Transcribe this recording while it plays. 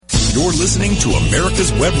You're listening to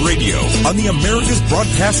America's Web Radio on the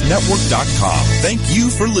AmericasBroadcastNetwork.com. Thank you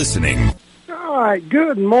for listening. All right.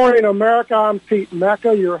 Good morning, America. I'm Pete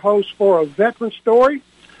Mecca, your host for A Veteran Story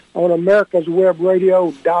on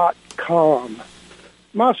AmericasWebRadio.com.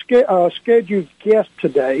 My scheduled guest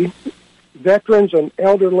today, Veterans and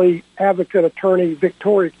Elderly Advocate Attorney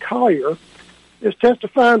Victoria Collier, is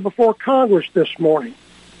testifying before Congress this morning.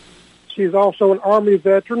 She's also an Army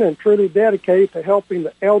veteran and truly dedicated to helping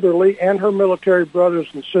the elderly and her military brothers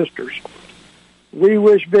and sisters. We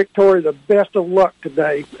wish Victoria the best of luck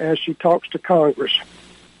today as she talks to Congress.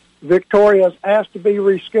 Victoria has asked to be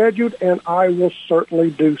rescheduled, and I will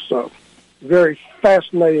certainly do so. Very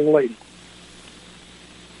fascinating lady.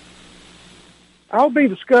 I'll be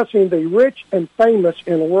discussing the rich and famous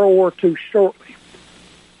in World War II shortly,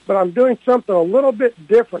 but I'm doing something a little bit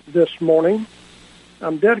different this morning.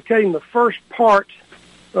 I'm dedicating the first part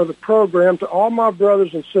of the program to all my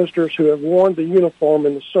brothers and sisters who have worn the uniform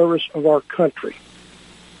in the service of our country.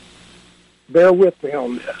 Bear with me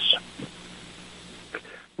on this.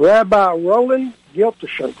 Rabbi Roland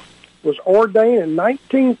Giltishan was ordained in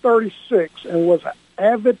 1936 and was an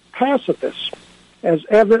avid pacifist, as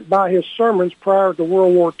evident by his sermons prior to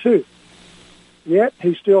World War II. Yet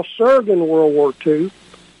he still served in World War II,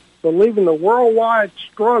 believing the worldwide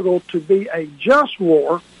struggle to be a just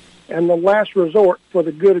war and the last resort for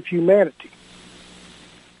the good of humanity.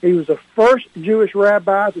 He was the first Jewish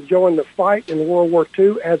rabbi to join the fight in World War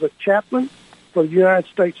II as a chaplain for the United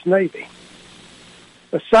States Navy.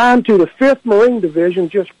 Assigned to the 5th Marine Division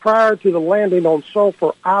just prior to the landing on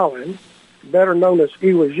Sulphur Island, better known as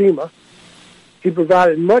Iwo Jima, he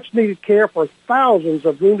provided much-needed care for thousands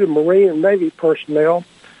of wounded Marine and Navy personnel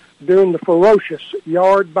during the ferocious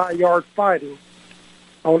yard-by-yard fighting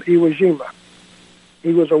on Iwo Jima.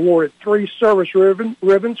 He was awarded 3 service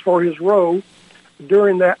ribbons for his role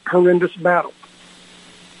during that horrendous battle.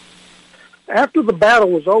 After the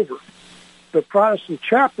battle was over, the Protestant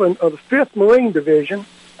chaplain of the 5th Marine Division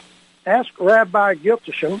asked Rabbi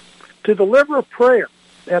Giltishan to deliver a prayer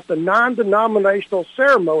at the non-denominational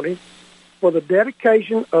ceremony for the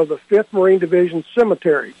dedication of the 5th Marine Division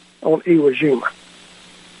Cemetery on Iwo Jima.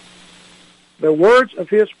 The words of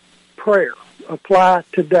his prayer apply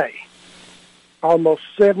today, almost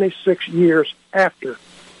 76 years after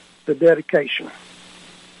the dedication.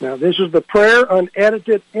 Now, this is the prayer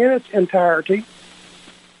unedited in its entirety,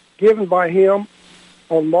 given by him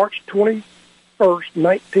on March 21st,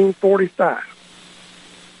 1945.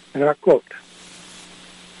 And I quote,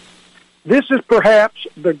 "This is perhaps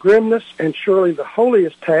the grimness and surely the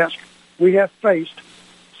holiest task we have faced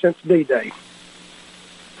since D-Day.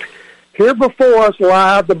 Here before us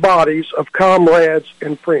lie the bodies of comrades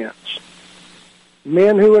and friends,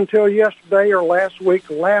 men who until yesterday or last week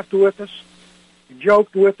laughed with us,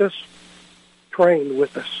 joked with us, trained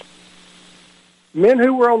with us. Men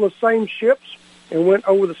who were on the same ships and went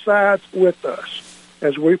over the sides with us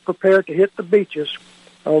as we prepared to hit the beaches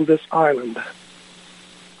on this island.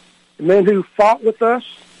 Men who fought with us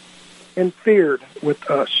and feared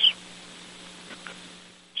with us.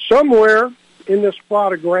 Somewhere in this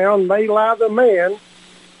plot of ground may lie the man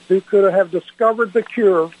who could have discovered the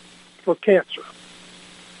cure for cancer.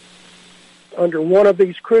 Under one of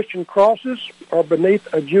these Christian crosses or beneath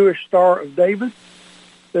a Jewish Star of David,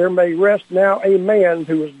 there may rest now a man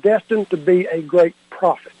who is destined to be a great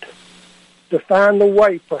prophet, to find the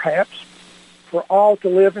way, perhaps, for all to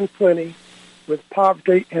live in plenty with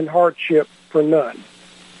poverty and hardship for none.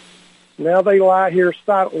 Now they lie here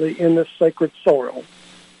silently in this sacred soil,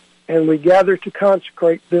 and we gather to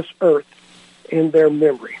consecrate this earth in their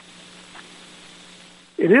memory.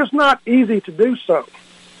 It is not easy to do so.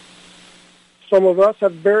 Some of us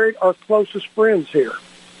have buried our closest friends here.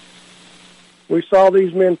 We saw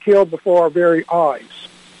these men killed before our very eyes.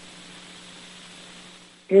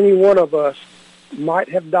 Any one of us might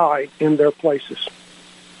have died in their places.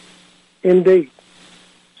 Indeed,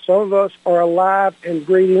 some of us are alive and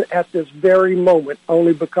breathing at this very moment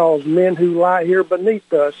only because men who lie here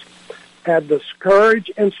beneath us had the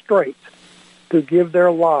courage and strength to give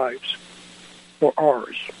their lives for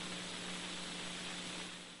ours.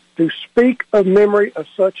 To speak of memory of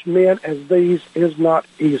such men as these is not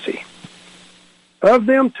easy. Of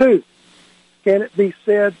them, too, can it be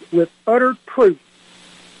said with utter truth,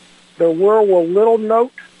 the world will little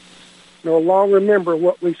note nor long remember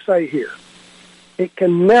what we say here. It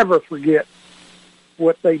can never forget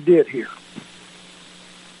what they did here.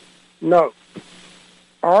 No,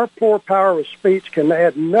 our poor power of speech can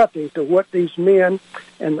add nothing to what these men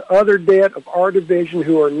and the other dead of our division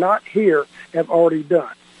who are not here have already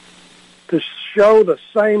done. To show the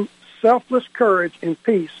same selfless courage and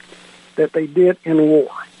peace that they did in war.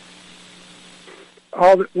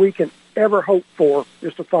 All that we can ever hope for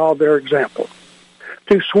is to follow their example.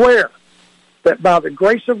 To swear that by the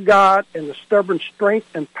grace of God and the stubborn strength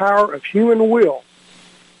and power of human will,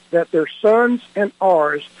 that their sons and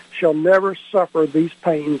ours shall never suffer these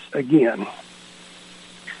pains again.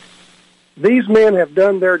 These men have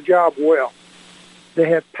done their job well. They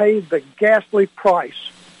have paid the ghastly price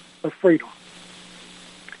of freedom.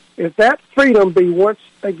 If that freedom be once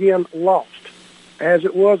again lost, as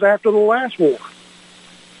it was after the last war,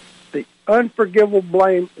 the unforgivable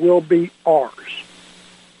blame will be ours,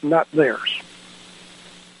 not theirs.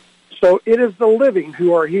 So it is the living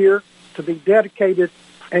who are here to be dedicated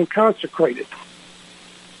and consecrated.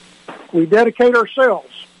 We dedicate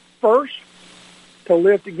ourselves, first, to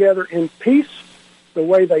live together in peace the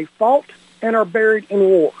way they fought and are buried in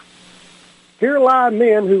war. Here lie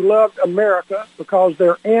men who loved America because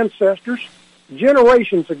their ancestors,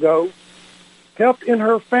 generations ago, helped in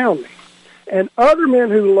her founding, and other men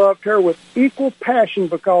who loved her with equal passion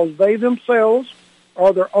because they themselves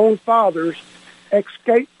or their own fathers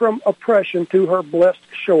escaped from oppression to her blessed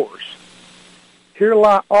shores. Here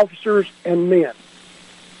lie officers and men,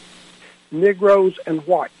 Negroes and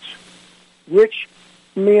whites, rich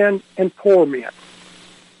men and poor men,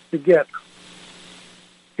 together.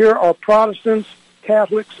 Here are Protestants,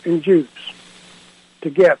 Catholics, and Jews,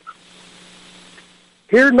 together.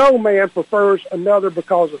 Here no man prefers another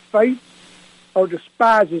because of faith or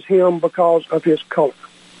despises him because of his color.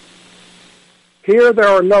 Here there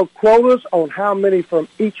are no quotas on how many from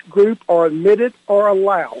each group are admitted or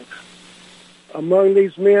allowed. Among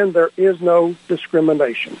these men there is no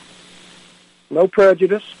discrimination, no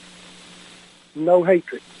prejudice, no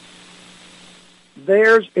hatred.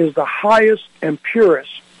 Theirs is the highest and purest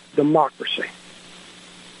democracy.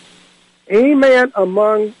 Any man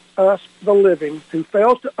among us, the living, who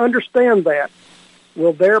fails to understand that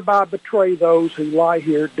will thereby betray those who lie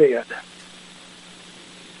here dead.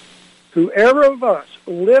 Whoever of us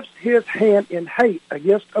lifts his hand in hate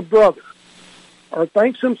against a brother or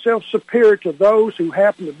thinks himself superior to those who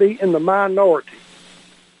happen to be in the minority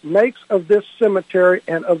makes of this cemetery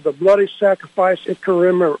and of the bloody sacrifice it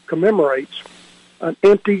commemorates an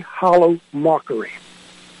empty, hollow mockery.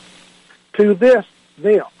 To this,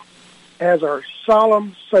 them, as our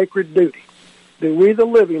solemn, sacred duty, do we, the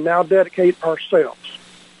living, now dedicate ourselves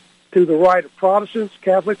to the right of Protestants,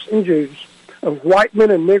 Catholics, and Jews, of white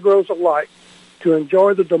men and Negroes alike, to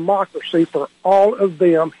enjoy the democracy for all of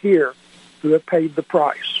them here who have paid the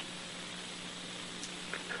price.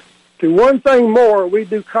 To one thing more, we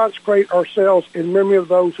do consecrate ourselves in memory of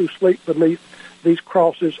those who sleep beneath these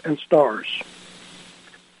crosses and stars.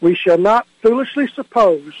 We shall not foolishly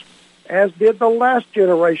suppose, as did the last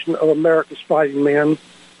generation of America's fighting men,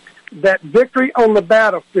 that victory on the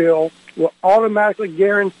battlefield will automatically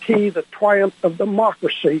guarantee the triumph of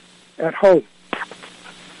democracy at home.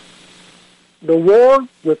 The war,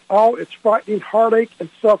 with all its frightening heartache and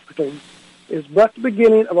suffering, is but the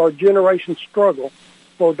beginning of our generation's struggle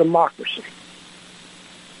for democracy.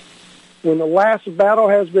 When the last battle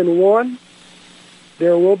has been won,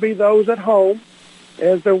 there will be those at home,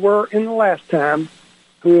 as there were in the last time,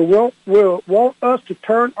 who will want us to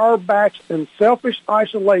turn our backs in selfish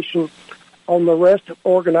isolation on the rest of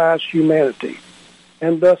organized humanity,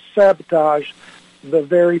 and thus sabotage the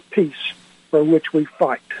very peace for which we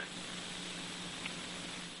fight.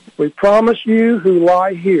 We promise you who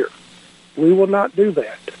lie here, we will not do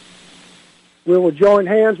that. We will join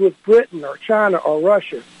hands with Britain or China or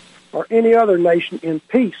Russia or any other nation in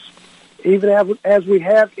peace, even as we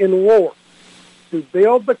have in war, to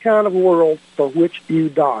build the kind of world for which you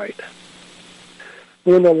died.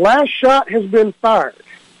 When the last shot has been fired,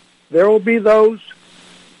 there will be those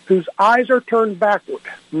whose eyes are turned backward,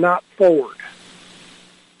 not forward,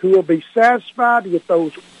 who will be satisfied with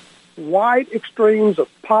those wide extremes of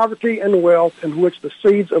poverty and wealth in which the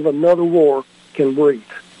seeds of another war can breed.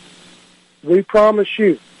 We promise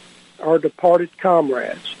you, our departed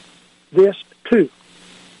comrades, this too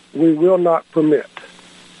we will not permit.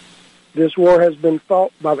 This war has been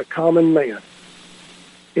fought by the common man.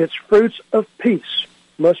 Its fruits of peace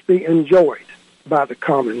must be enjoyed by the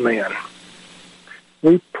common man.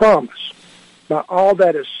 We promise, by all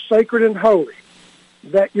that is sacred and holy,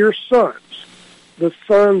 that your sons, the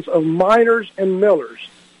sons of miners and millers,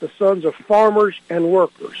 the sons of farmers and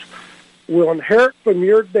workers, will inherit from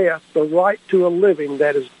your death the right to a living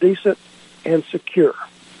that is decent and secure.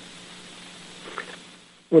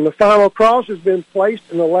 When the final cross has been placed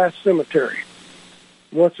in the last cemetery,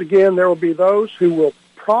 once again there will be those who will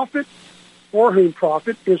profit, for whom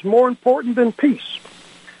profit is more important than peace,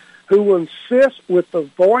 who will insist with the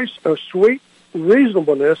voice of sweet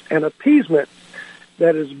reasonableness and appeasement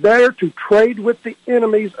that it's better to trade with the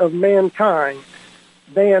enemies of mankind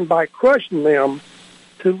than by crushing them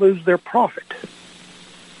to lose their profit.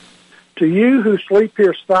 To you who sleep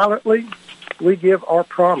here silently, we give our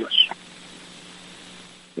promise.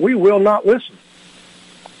 We will not listen.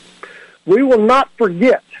 We will not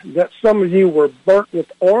forget that some of you were burnt with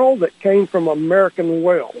oil that came from American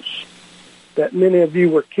wells, that many of you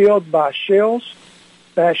were killed by shells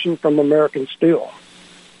fashioned from American steel.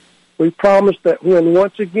 We promise that when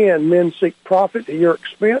once again men seek profit at your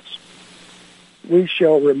expense, we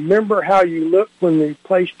shall remember how you looked when we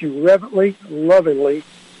placed you reverently, lovingly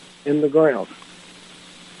in the ground.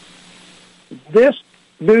 This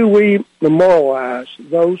do we memorialize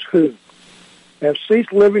those who have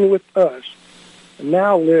ceased living with us and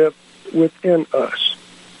now live within us.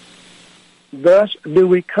 Thus do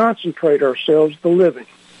we concentrate ourselves the living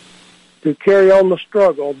to carry on the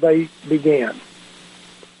struggle they began.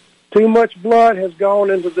 Too much blood has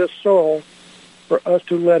gone into this soil for us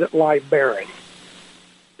to let it lie barren.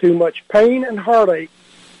 Too much pain and heartache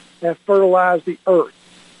have fertilized the earth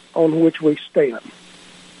on which we stand.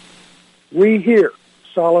 We here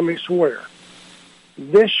solemnly swear,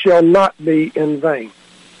 this shall not be in vain.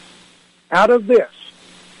 Out of this,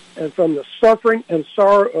 and from the suffering and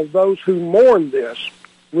sorrow of those who mourn this,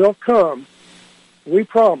 will come, we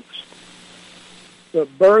promise, the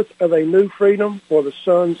birth of a new freedom for the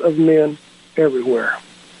sons of men everywhere.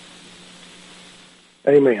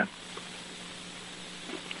 Amen.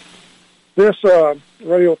 This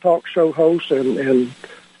radio talk show host and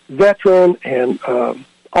veteran and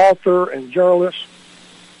author and journalist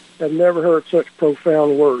have never heard such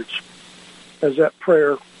profound words as that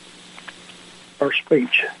prayer or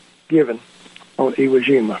speech given on Iwo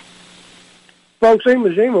Jima. Folks,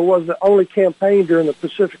 Iwo Jima was the only campaign during the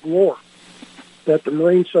Pacific War that the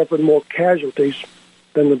Marines suffered more casualties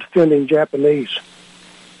than the defending Japanese.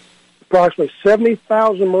 Approximately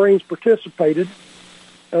 70,000 Marines participated,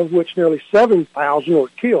 of which nearly 7,000 were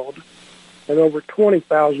killed and over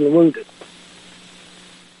 20,000 wounded.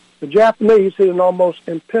 The Japanese, hid in almost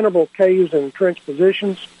impenetrable caves and entrenched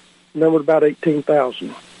positions, numbered about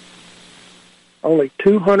 18,000. Only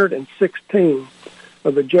 216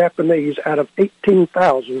 of the Japanese out of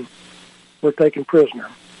 18,000 were taken prisoner.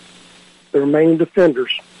 The remaining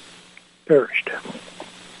defenders perished.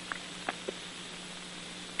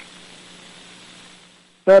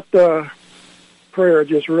 That prayer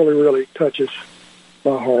just really, really touches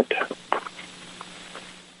my heart.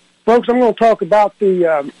 Folks, I'm going to talk about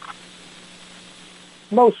the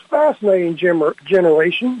most fascinating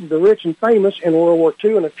generation, the rich and famous in World War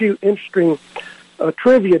II, and a few interesting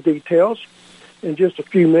trivia details in just a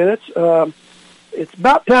few minutes. It's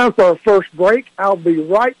about time for our first break. I'll be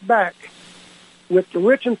right back with the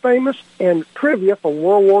rich and famous and trivia from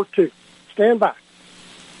World War II. Stand by.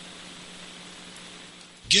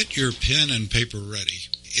 Get your pen and paper ready.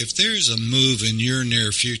 If there's a move in your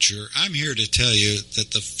near future, I'm here to tell you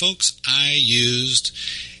that the folks I used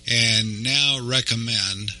and now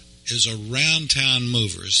recommend is Around Town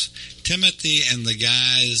Movers. Timothy and the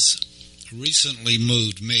guys recently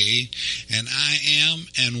moved me, and I am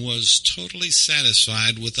and was totally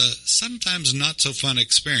satisfied with a sometimes not so fun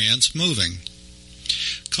experience moving.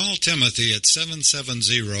 Call Timothy at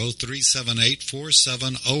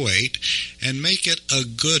 770-378-4708 and make it a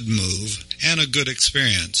good move and a good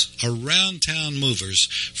experience. Around Town Movers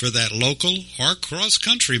for that local or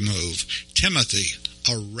cross-country move. Timothy,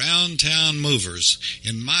 Around Town Movers,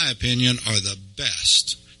 in my opinion, are the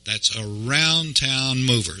best. That's Around Town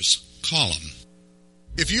Movers. Call them.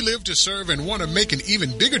 If you live to serve and want to make an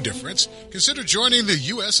even bigger difference, consider joining the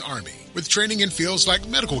U.S. Army. With training in fields like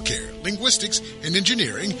medical care, linguistics, and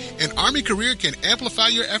engineering, an Army career can amplify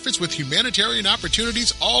your efforts with humanitarian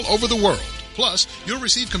opportunities all over the world. Plus, you'll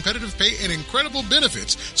receive competitive pay and incredible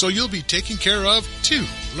benefits, so you'll be taken care of, too.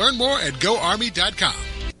 Learn more at GoArmy.com.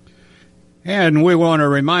 And we want to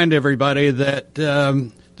remind everybody that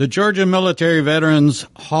the Georgia Military Veterans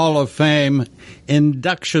Hall of Fame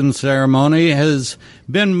induction ceremony has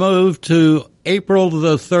been moved to April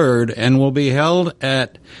the 3rd and will be held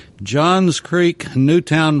at Johns Creek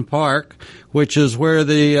Newtown Park, which is where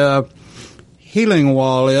the Healing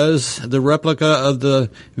Wall is, the replica of the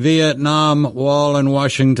Vietnam Wall in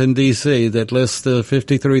Washington, D.C., that lists the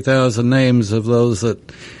 53,000 names of those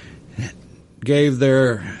that gave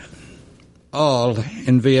their all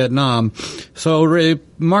in Vietnam. So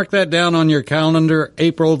mark that down on your calendar,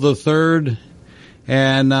 April the 3rd,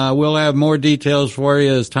 and we'll have more details for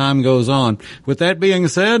you as time goes on. With that being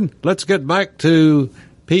said, let's get back to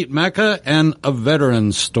Pete Mecca and a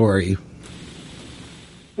veteran's story.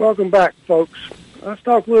 Welcome back, folks. Let's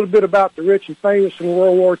talk a little bit about the rich and famous in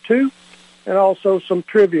World War II and also some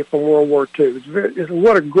trivia from World War II.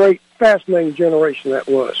 What a great, fascinating generation that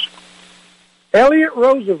was. Elliott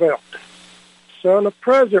Roosevelt, son of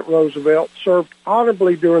President Roosevelt, served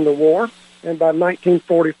honorably during the war and by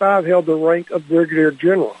 1945 held the rank of brigadier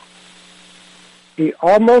general. He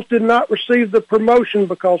almost did not receive the promotion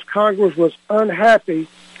because Congress was unhappy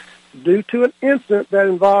due to an incident that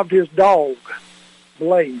involved his dog,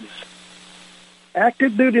 Blaze.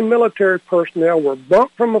 Active duty military personnel were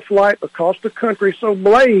bumped from a flight across the country so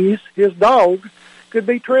Blaze, his dog, could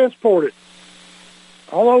be transported.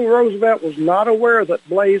 Although Roosevelt was not aware that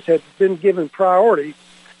Blaze had been given priority,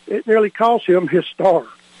 it nearly cost him his star.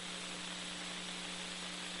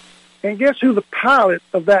 And guess who the pilot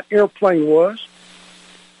of that airplane was?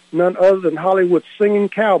 None other than Hollywood's singing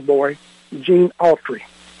cowboy, Gene Autry.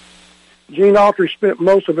 Gene Autry spent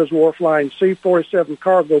most of his war flying C-47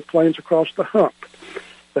 cargo planes across the hump,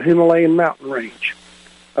 the Himalayan mountain range,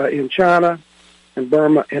 in China and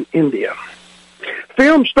Burma and India.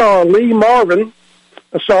 Film star Lee Marvin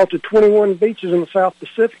assaulted 21 beaches in the South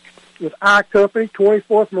Pacific with I Company,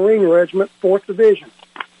 24th Marine Regiment, 4th Division.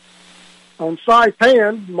 On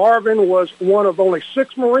Saipan, Marvin was one of only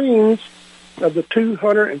 6 Marines of the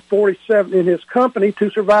 247 in his company to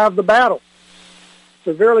survive the battle.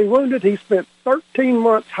 Severely wounded, he spent 13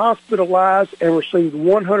 months hospitalized and received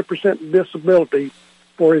 100% disability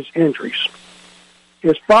for his injuries.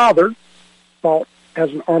 His father fought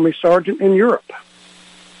as an Army sergeant in Europe.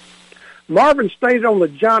 Marvin stated on the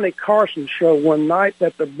Johnny Carson show one night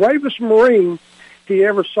that the bravest Marine he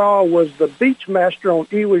ever saw was the beach master on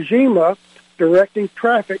Iwo Jima directing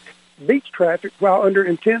beach traffic while under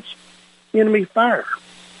intense enemy fire.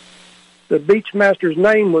 The beach master's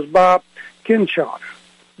name was Bob Kinshot,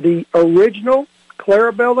 the original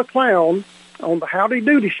Clarabelle the Clown on the Howdy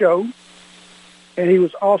Doody show, and he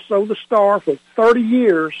was also the star for 30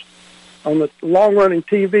 years on the long-running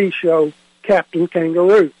TV show Captain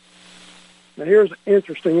Kangaroo. Now here's an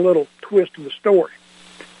interesting little twist to the story.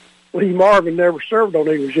 Lee Marvin never served on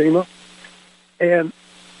Iwo Jima, and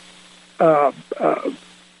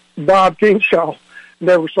Bob Kinshaw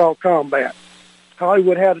never saw combat.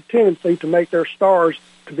 Hollywood had a tendency to make their stars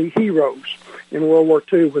to be heroes in World War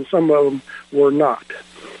II when some of them were not.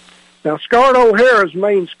 Now, Scarlett O'Hara's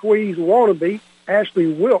main squeeze wannabe, Ashley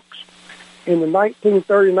Wilkes, in the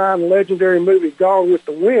 1939 legendary movie Gone with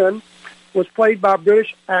the Wind, was played by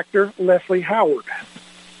British actor Leslie Howard.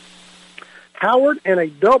 Howard and a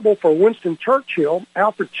double for Winston Churchill,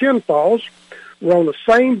 Alfred Chinfalls, were on the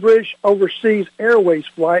same British Overseas Airways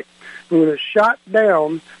flight when it was shot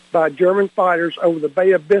down by German fighters over the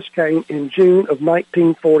Bay of Biscayne in June of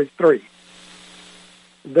 1943.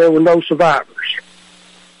 There were no survivors.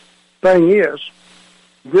 Thing is,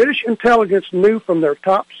 British intelligence knew from their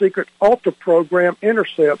top-secret Ultra program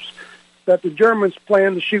intercepts that the Germans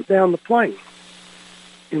planned to shoot down the plane.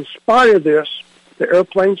 In spite of this, the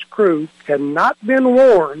airplane's crew had not been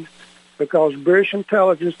warned because British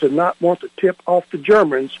intelligence did not want to tip off the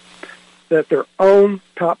Germans that their own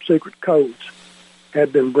top-secret codes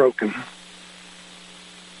had been broken.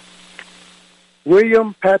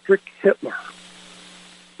 William Patrick Hitler,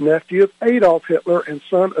 nephew of Adolf Hitler and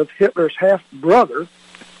son of Hitler's half-brother,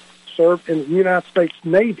 served in the United States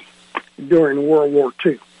Navy during World War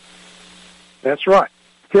II. That's right.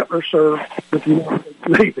 Hitler served with the United States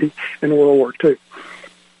Navy in World War II.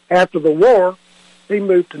 After the war, he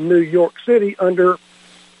moved to New York City under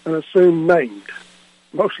an assumed name.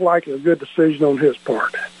 Most likely a good decision on his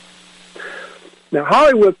part. Now,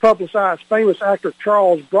 Hollywood publicized famous actor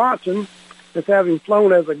Charles Bronson as having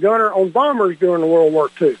flown as a gunner on bombers during World War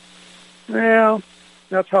II. Well,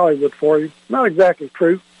 that's Hollywood for you. Not exactly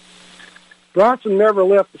true. Bronson never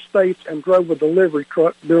left the States and drove a delivery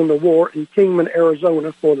truck during the war in Kingman,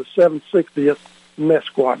 Arizona for the 760th Mess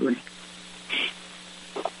Squadron.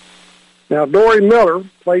 Now, Dory Miller,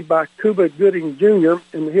 played by Cuba Gooding Jr.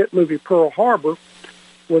 in the hit movie Pearl Harbor,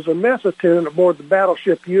 was a mess attendant aboard the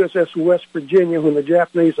battleship USS West Virginia when the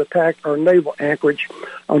Japanese attacked our naval anchorage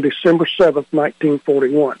on December 7,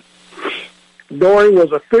 1941. Dory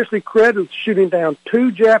was officially credited with shooting down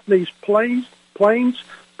 2 Japanese planes,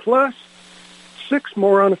 plus 6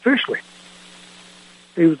 more unofficially.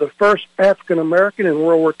 He was the first African-American in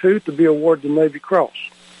World War II to be awarded the Navy Cross.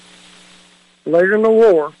 Later in the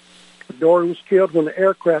war, Dory was killed when the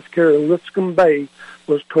aircraft carrier Lipscomb Bay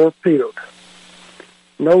was torpedoed.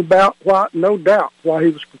 No doubt why he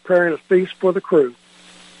was preparing a feast for the crew.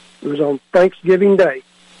 It was on Thanksgiving Day,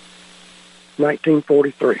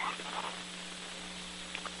 1943.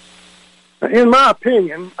 In my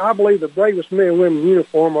opinion, I believe the bravest men and women in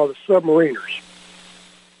uniform are the submariners.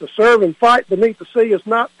 To serve and fight beneath the sea is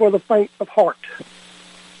not for the faint of heart.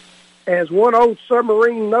 As one old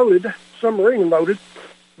submariner noted,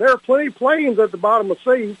 there are plenty of planes at the bottom of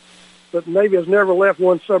the sea, but the Navy has never left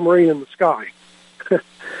one submarine in the sky.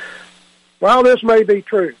 While this may be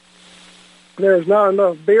true, there is not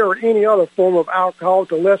enough beer or any other form of alcohol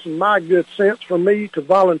to lessen my good sense for me to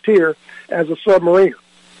volunteer as a submariner.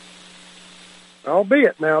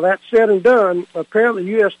 Albeit, now that said and done, apparently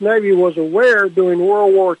the U.S. Navy was aware during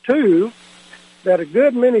World War II that a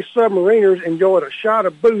good many submariners enjoyed a shot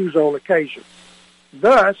of booze on occasion.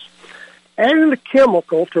 Thus, adding the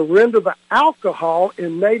chemical to render the alcohol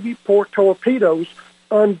in Navy port torpedoes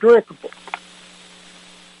undrinkable.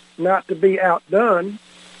 Not to be outdone,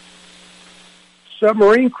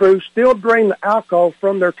 submarine crews still drained the alcohol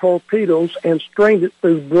from their torpedoes and strained it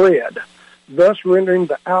through bread, thus rendering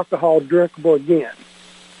the alcohol drinkable again.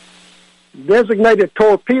 Designated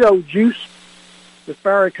torpedo juice, the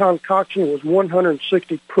fiery concoction was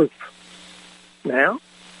 160 proof. Now,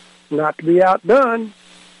 not to be outdone,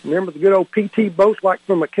 remember the good old PT boats like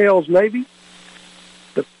from McHale's Navy?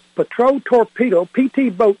 The patrol torpedo,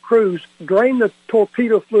 PT boat crews drained the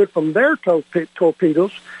torpedo fluid from their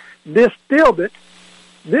torpedoes, distilled it,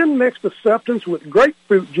 then mixed the substance with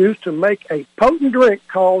grapefruit juice to make a potent drink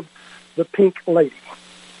called the Pink Lady.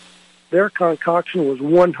 Their concoction was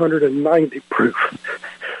 190 proof.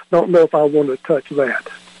 Don't know if I want to touch that.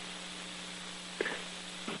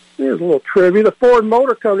 Here's a little trivia. The Ford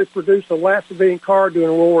Motor Company produced the last civilian car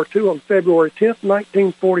during World War II on February 10th,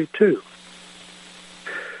 1942.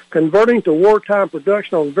 Converting to wartime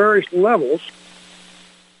production on various levels,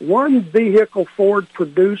 one vehicle Ford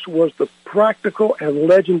produced was the practical and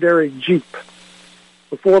legendary Jeep.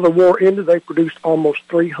 Before the war ended, they produced almost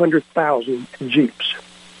 300,000 Jeeps.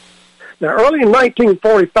 Now, early in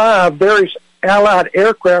 1945, various Allied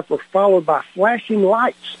aircraft were followed by flashing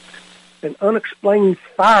lights and unexplained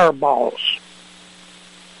fireballs.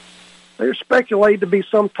 They are speculated to be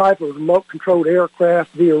some type of remote-controlled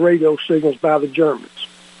aircraft via radio signals by the Germans.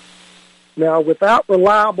 Now, without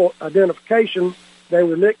reliable identification, they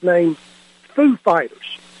were nicknamed Foo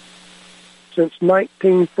Fighters. Since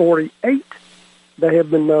 1948, they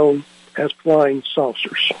have been known as flying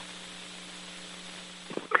saucers.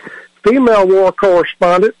 Female war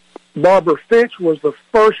correspondent Barbara Finch was the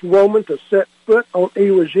first woman to set foot on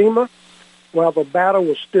Iwo Jima while the battle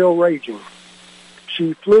was still raging.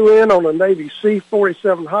 She flew in on a Navy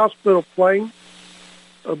C-47 hospital plane,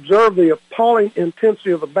 observed the appalling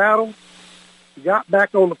intensity of the battle, got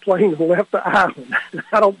back on the plane and left the island.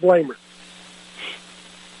 I don't blame her.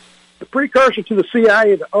 The precursor to the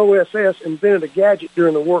CIA, the OSS, invented a gadget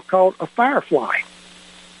during the war called a Firefly.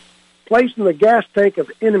 Placed in the gas tank of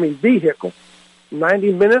an enemy vehicle,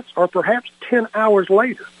 90 minutes or perhaps 10 hours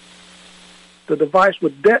later, the device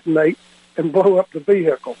would detonate and blow up the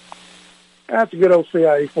vehicle. That's a good old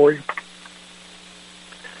CIA for you.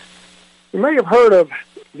 You may have heard of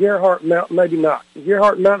Gerhardt Mountain, maybe not.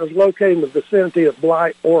 Gerhardt Mountain is located in the vicinity of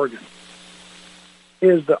Blythe, Oregon. It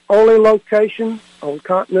is the only location on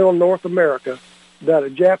continental North America that a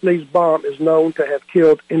Japanese bomb is known to have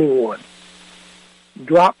killed anyone.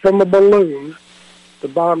 Dropped from a balloon, the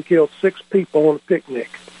bomb killed 6 people on a picnic,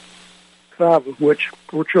 5 of which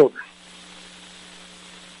were children.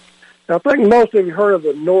 Now, I think most of you heard of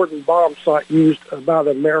the Norden bomb site used by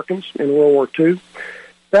the Americans in World War II.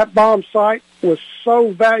 That bomb site was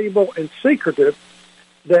so valuable and secretive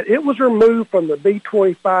that it was removed from the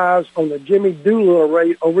B-25s on the Jimmy Doolittle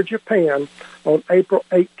raid over Japan on April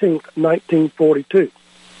 18th, 1942.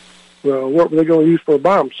 Well, what were they going to use for a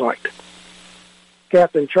bomb site?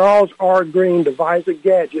 Captain Charles R. Green devised a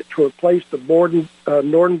gadget to replace the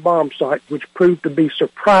Norden bomb site, which proved to be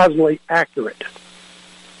surprisingly accurate.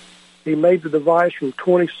 He made the device from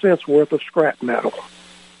 20 cents worth of scrap metal.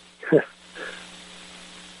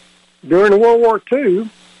 During World War II,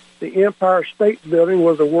 the Empire State Building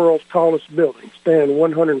was the world's tallest building, standing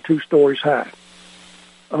 102 stories high.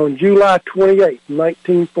 On July 28,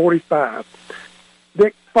 1945,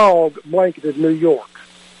 Dick Fogg blanketed New York.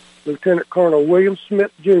 Lieutenant Colonel William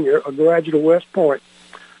Smith, Jr., a graduate of West Point,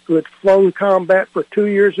 who had flown combat for 2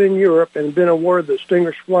 years in Europe and been awarded the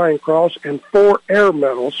Distinguished Flying Cross and 4 air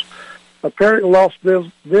medals, apparently lost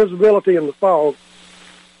visibility in the fog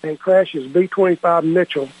and crashed his B-25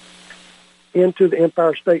 Mitchell into the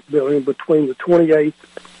Empire State Building between the 78th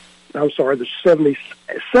and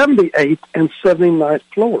 79th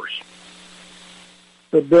floors.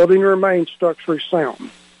 The building remained structurally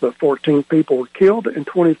sound, but 14 people were killed and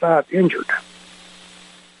 25 injured.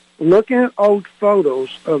 looking at old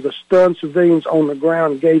photos of the stunned civilians on the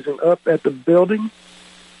ground gazing up at the building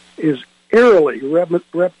is eerily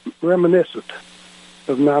reminiscent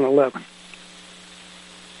of 9/11.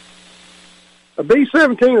 A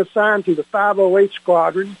B-17 assigned to the 508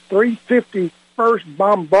 Squadron, 351st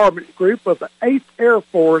Bombardment Group of the 8th Air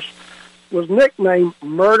Force was nicknamed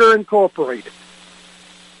Murder Incorporated.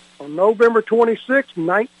 On November 26,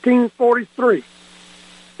 1943,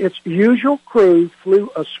 its usual crew flew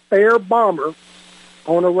a spare bomber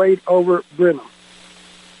on a raid over Brenham.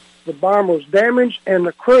 The bomber was damaged and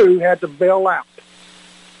the crew had to bail out.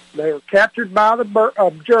 They were captured by the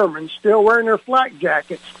Germans, still wearing their flak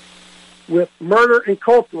jackets, with Murder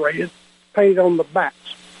Incorporated painted on the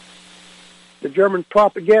backs. The German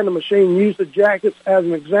propaganda machine used the jackets as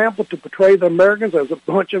an example to portray the Americans as a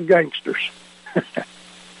bunch of gangsters.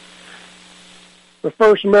 The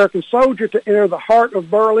first American soldier to enter the heart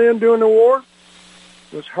of Berlin during the war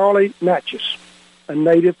was Harley Natchez, a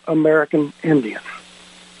Native American Indian.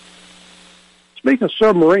 Speaking of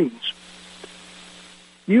submarines,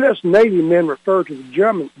 U.S. Navy men refer to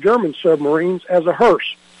the German submarines as a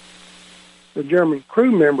hearse. The German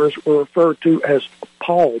crew members were referred to as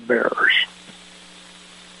pallbearers.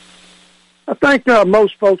 I think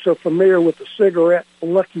most folks are familiar with the cigarette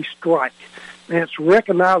Lucky Strike and its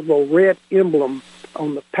recognizable red emblem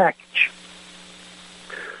on the package.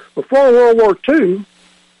 Before World War II,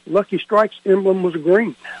 Lucky Strike's emblem was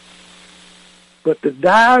green. But the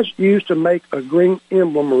dyes used to make a green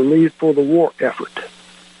emblem were needed for the war effort.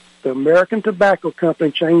 The American Tobacco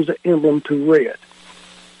Company changed the emblem to red,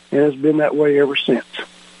 and it's been that way ever since.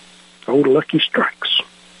 Old Lucky Strikes.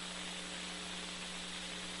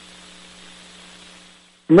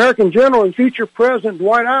 American General and future President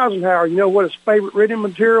Dwight Eisenhower, you know what his favorite reading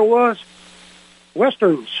material was?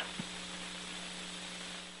 Westerns.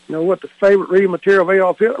 You know what the favorite reading material of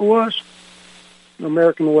Adolf Hitler was?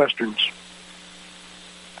 American Westerns.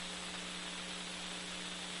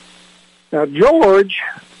 Now, George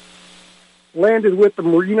landed with the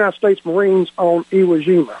United States Marines on Iwo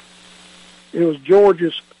Jima. It was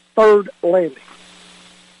George's third landing.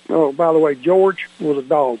 Oh, by the way, George was a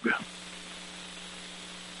dog.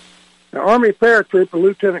 Now, Army paratrooper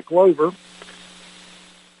Lieutenant Glover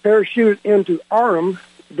parachuted into Arnhem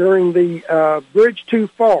during the Bridge Too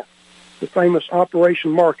Far, the famous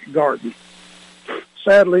Operation Market Garden.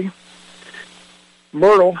 Sadly,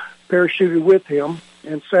 Myrtle parachuted with him,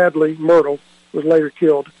 and sadly, Myrtle was later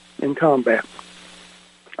killed in combat.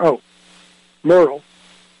 Oh, Myrtle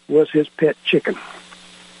was his pet chicken.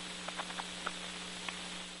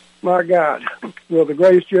 My God, will the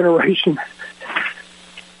greatest generation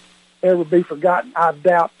ever be forgotten? I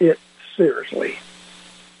doubt it seriously.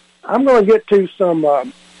 I'm going to get to some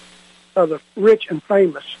of the rich and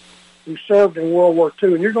famous who served in World War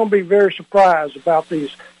II, and you're going to be very surprised about these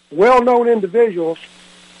well-known individuals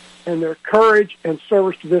and their courage and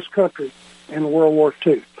service to this country in World War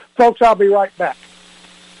II. Folks, I'll be right back.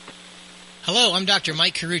 Hello, I'm Dr.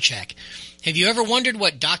 Mike Karuchak. Have you ever wondered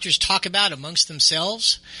what doctors talk about amongst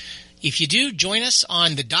themselves? If you do, join us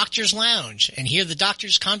on the Doctor's Lounge and hear the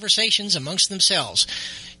doctors' conversations amongst themselves.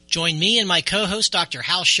 Join me and my co-host, Dr.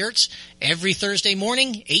 Hal Schertz, every Thursday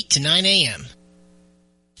morning, 8 to 9 a.m.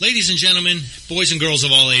 Ladies and gentlemen, boys and girls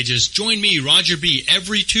of all ages, join me, Roger B.,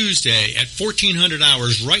 every Tuesday at 1400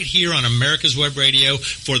 hours right here on America's Web Radio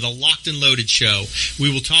for the Locked and Loaded Show.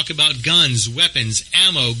 We will talk about guns, weapons,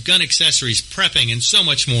 ammo, gun accessories, prepping, and so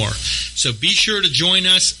much more. So be sure to join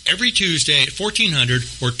us every Tuesday at 1400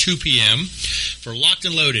 or 2 p.m. for Locked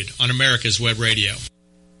and Loaded on America's Web Radio.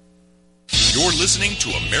 You're listening to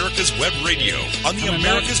America's Web Radio on the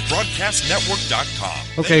AmericasBroadcastNetwork.com.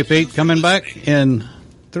 Okay, Pete, coming back in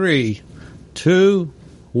 3, 2,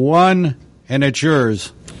 1, and it's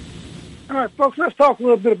yours. All right, folks, let's talk a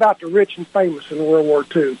little bit about the rich and famous in World War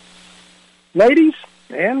II. Ladies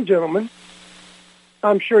and gentlemen,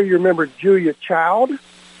 I'm sure you remember Julia Child,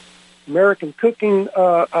 American cooking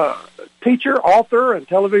teacher, author, and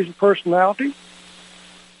television personality.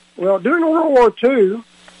 Well, during World War II,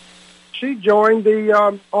 she joined the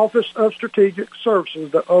Office of Strategic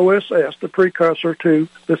Services, the OSS, the precursor to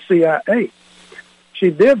the CIA. She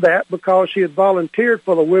did that because she had volunteered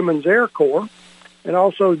for the Women's Air Corps and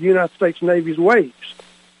also the United States Navy's Waves.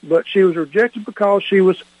 But she was rejected because she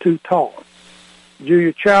was too tall.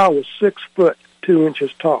 Julia Child was 6 foot 2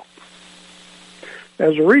 inches tall.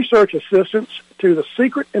 As a research assistant to the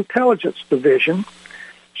Secret Intelligence Division,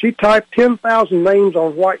 she typed 10,000 names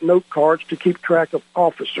on white note cards to keep track of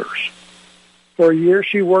officers. For a year,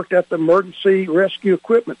 she worked at the Emergency Rescue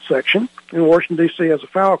Equipment Section in Washington, D.C. as a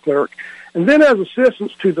file clerk, and then as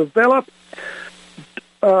assistants to develop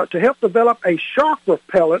to help develop a shark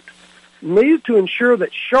repellent needed to ensure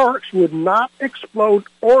that sharks would not explode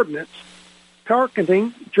ordnance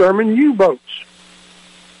targeting German U-boats.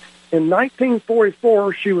 In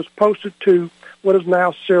 1944, she was posted to what is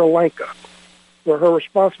now Sri Lanka, where her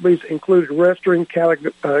responsibilities included registering,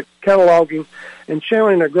 cataloging, and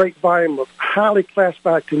channeling a great volume of highly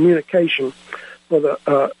classified communication for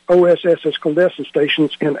the OSS's clandestine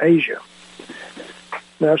stations in Asia.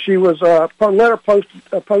 Now, she was a letter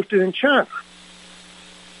posted in China.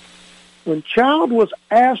 When Child was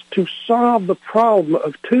asked to solve the problem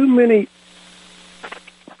of too many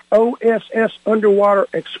OSS underwater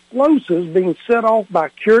explosives being set off by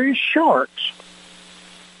curious sharks,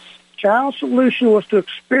 Child's solution was to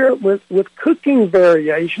experiment with cooking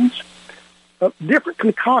variations of different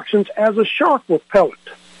concoctions as a shark repellent,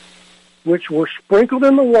 which were sprinkled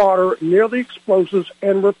in the water near the explosives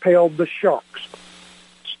and repelled the sharks.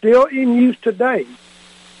 Still in use today,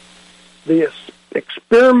 the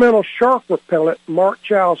experimental shark repellent marked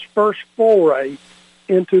Child's first foray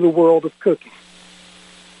into the world of cooking.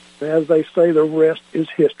 As they say, the rest is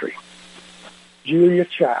history. Julia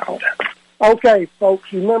Child. Okay,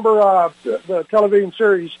 folks, you remember the television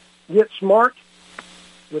series Get Smart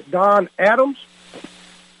with Don Adams?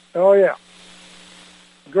 Oh, yeah.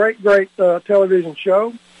 Great television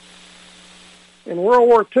show. In World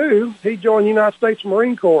War II, he joined the United States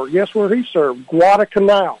Marine Corps. Guess where he served?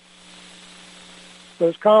 Guadalcanal. But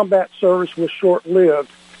his combat service was short-lived.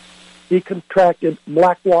 He contracted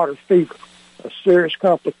blackwater fever, a serious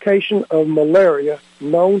complication of malaria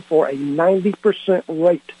known for a 90%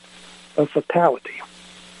 rate of fatality.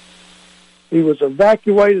 He was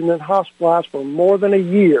evacuated and then hospitalized for more than a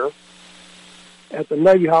year at the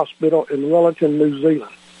Navy Hospital in Wellington, New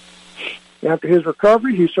Zealand. After his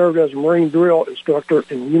recovery, he served as a Marine drill instructor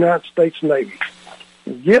in the United States Navy.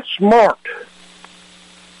 Get Smart.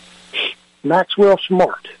 Maxwell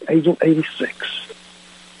Smart, Agent 86.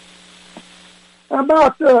 How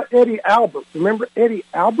about Eddie Albert? Remember Eddie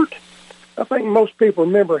Albert? I think most people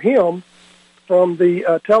remember him from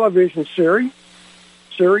the television series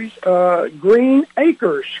Green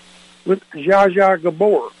Acres with Zsa Zsa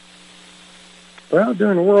Gabor. Well,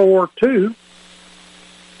 during World War II,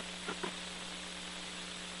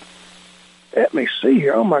 let me see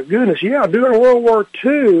here. Oh, my goodness. Yeah, during World War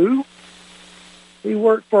II, he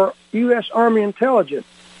worked for U.S. Army Intelligence,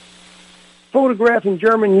 photographing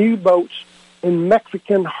German U-boats in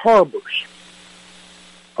Mexican harbors.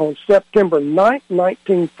 On September 9,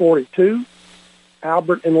 1942,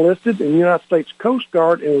 Albert enlisted in the United States Coast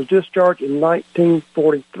Guard and was discharged in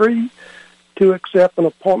 1943 to accept an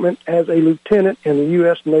appointment as a lieutenant in the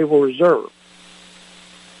U.S. Naval Reserve.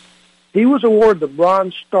 He was awarded the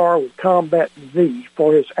Bronze Star with Combat V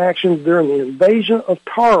for his actions during the invasion of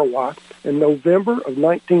Tarawa in November of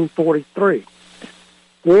 1943,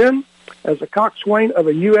 when, as a coxswain of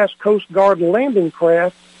a U.S. Coast Guard landing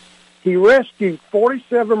craft, he rescued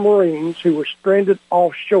 47 Marines who were stranded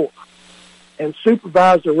offshore and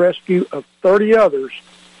supervised the rescue of 30 others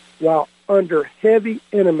while under heavy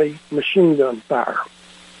enemy machine gun fire.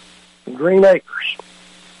 Green Acres.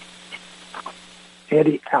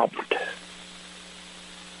 Eddie Albert.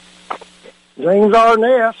 James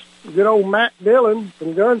Arness, good old Matt Dillon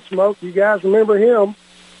from Gunsmoke. You guys remember him?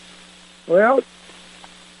 Well,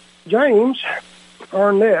 James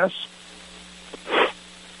Arness,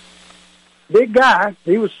 big guy.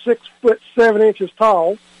 He was 6'7"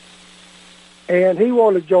 tall, and he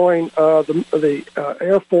wanted to join the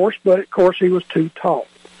Air Force, but of course he was too tall.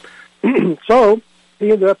 So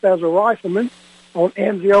he ended up as a rifleman on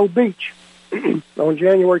Anzio Beach on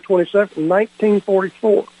January 27,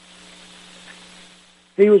 1944.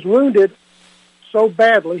 He was wounded so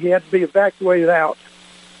badly he had to be evacuated out,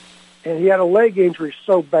 and he had a leg injury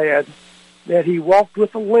so bad that he walked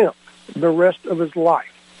with a limp the rest of his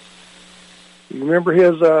life. You remember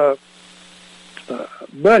his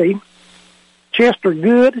buddy, Chester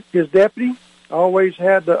Good, his deputy, always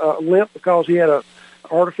had a limp because he had an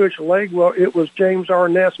artificial leg. Well, it was James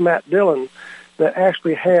Arness, Matt Dillon, that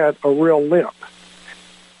actually had a real limp.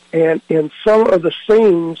 And in some of the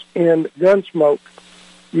scenes in Gunsmoke,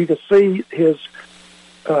 you can see his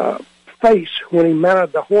face when he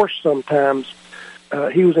mounted the horse sometimes.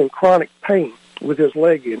 He was in chronic pain with his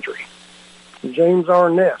leg injury. James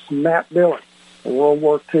Arness, Matt Dillon, World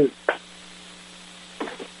War II.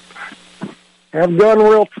 Have done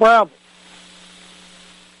real travel.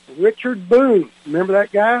 Richard Boone, remember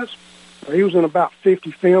that, guys? He was in about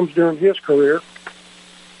 50 films during his career.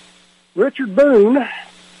 Richard Boone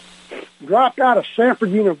dropped out of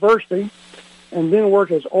Stanford University and then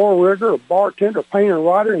worked as oil rigger, a bartender, painter, and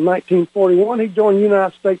writer. In 1941, he joined the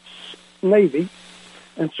United States Navy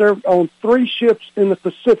and served on 3 ships in the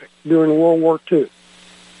Pacific during World War II.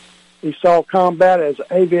 He saw combat as an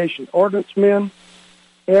aviation ordnanceman,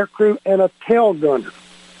 aircrew, and a tail gunner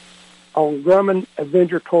on Grumman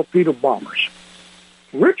Avenger torpedo bombers.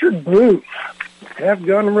 Richard Bloom, have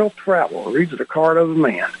gun real travel, reads the card of a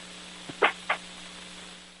man.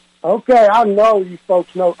 Okay, I know you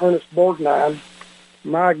folks know Ernest Borgnine.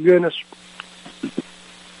 My goodness.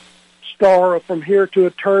 Star of From Here to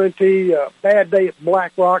Eternity, Bad Day at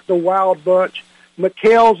Black Rock, The Wild Bunch,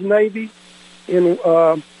 McHale's Navy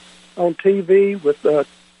on TV with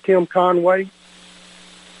Tim Conway.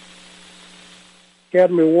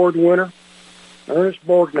 Academy Award winner, Ernest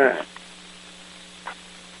Borgnine.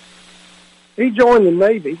 He joined the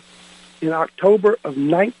Navy in October of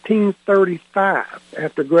 1935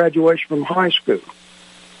 after graduation from high school.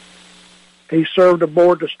 He served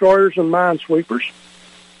aboard destroyers and minesweepers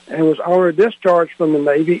and was honorary discharged from the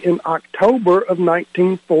Navy in October of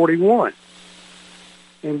 1941.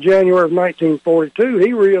 In January of 1942,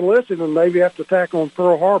 he re-enlisted in the Navy after attack on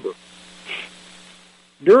Pearl Harbor.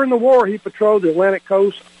 During the war, he patrolled the Atlantic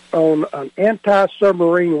coast on an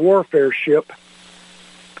anti-submarine warfare ship,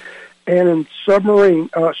 and in September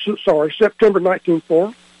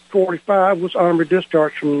 1945 was honorary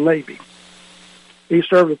discharged from the Navy. He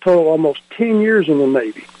served a total of almost 10 years in the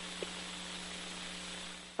Navy.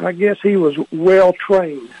 I guess he was well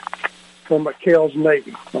trained for McHale's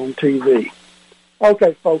Navy on TV.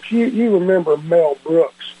 Okay, folks, you remember Mel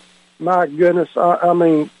Brooks. My goodness, I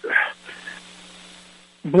mean,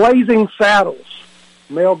 Blazing Saddles,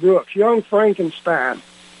 Mel Brooks, Young Frankenstein,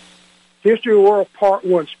 History of the World Part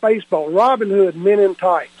 1, Spaceball, Robin Hood, Men in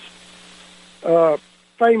Tights,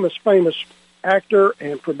 famous actor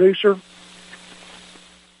and producer.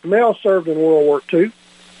 Mel served in World War II.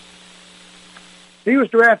 He was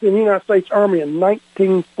drafted in the United States Army in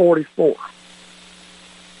 1944.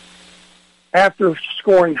 After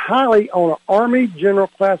scoring highly on an Army General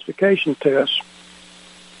Classification test,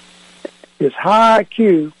 his high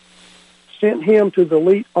IQ sent him to the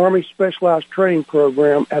elite Army Specialized Training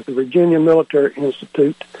Program at the Virginia Military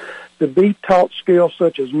Institute to be taught skills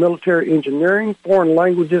such as military engineering, foreign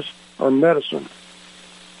languages, or medicine.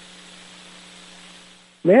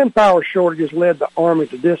 Manpower shortages led the Army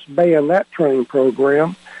to disband that training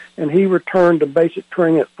program, and he returned to basic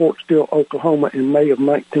training at Fort Steele, Oklahoma in May of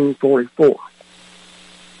 1944.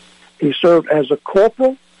 He served as a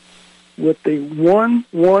corporal with the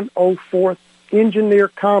 1104th Engineer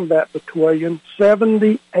Combat Battalion,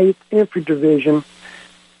 78th Infantry Division,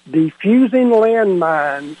 defusing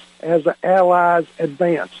landmines as the Allies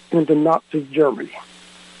advanced into Nazi Germany.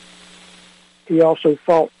 He also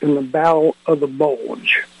fought in the Battle of the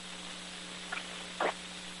Bulge.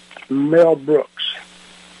 Mel Brooks.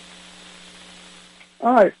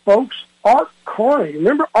 All right, folks. Art Carney.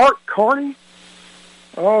 Remember Art Carney?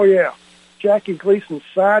 Oh, yeah. Jackie Gleason's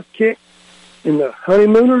sidekick in The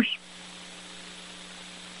Honeymooners.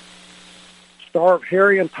 Star of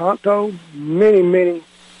Harry and Tonto. Many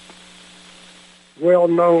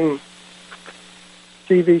well-known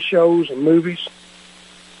TV shows and movies.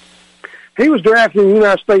 He was drafted in the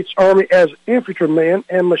United States Army as an infantryman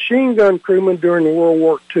and machine gun crewman during World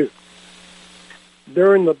War II.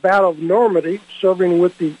 During the Battle of Normandy, serving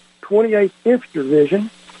with the 28th Infantry Division,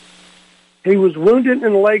 he was wounded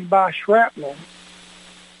in the leg by shrapnel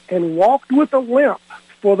and walked with a limp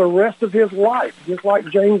for the rest of his life, just like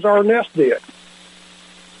James Arness did.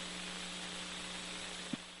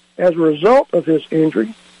 As a result of his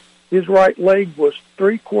injury, his right leg was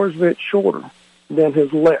 3/4 of an inch shorter than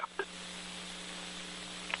his left.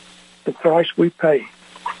 The price we pay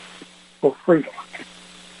for freedom.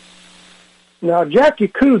 Now, Jackie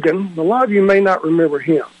Coogan, a lot of you may not remember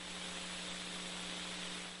him.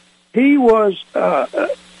 He was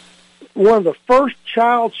one of the first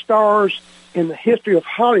child stars in the history of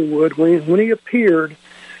Hollywood when he appeared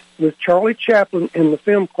with Charlie Chaplin in the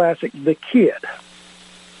film classic The Kid.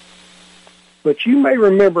 But you may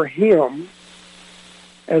remember him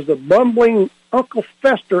as the bumbling Uncle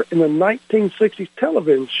Fester in the 1960s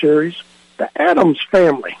television series, The Addams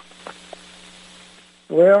Family.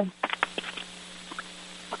 Well,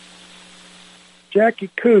 Jackie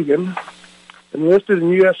Coogan enlisted in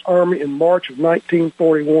the U.S. Army in March of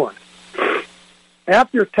 1941.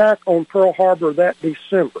 After attack on Pearl Harbor that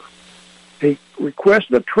December, he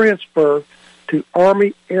requested a transfer to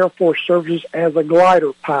Army Air Force Services as a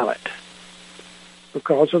glider pilot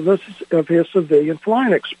because of his civilian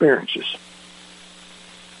flying experiences.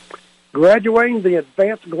 Graduating the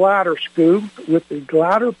Advanced Glider School with the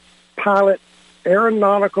Glider Pilot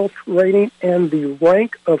aeronautical training and the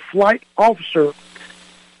rank of flight officer,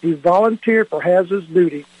 he volunteered for hazardous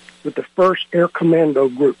duty with the 1st Air Commando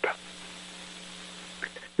Group.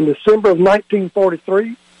 In December of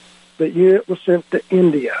 1943, the unit was sent to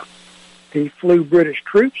India. He flew British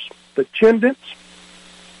troops, the Chindits,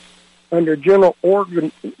 under General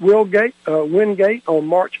Wingate on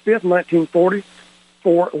March 5th,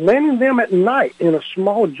 1944, landing them at night in a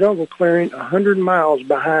small jungle clearing 100 miles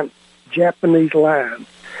behind Japanese lines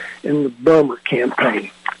in the Burma campaign.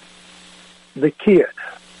 The Kid,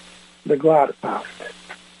 the glider pilot,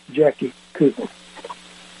 Jackie Coogan.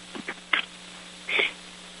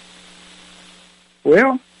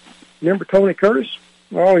 Well, remember Tony Curtis?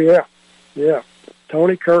 Oh, yeah.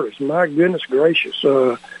 Tony Curtis, my goodness gracious.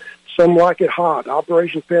 Some Like It Hot,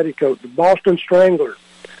 Operation Petticoat, The Boston Strangler,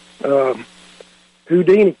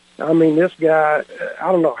 Houdini. I mean, this guy,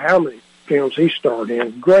 I don't know how many films he starred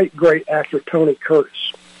in. Great, great actor, Tony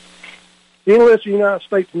Curtis. He enlisted in the United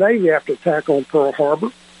States Navy after the attack on Pearl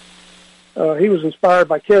Harbor. He was inspired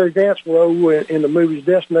by Cary Grant's role in the movies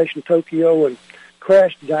Destination Tokyo and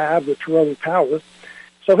Crash Dive with Tyrone Power.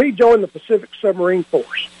 So he joined the Pacific Submarine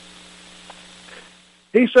Force.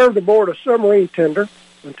 He served aboard a submarine tender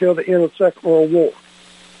until the end of the Second World War.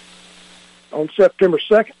 On September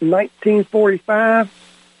 2nd, 1945,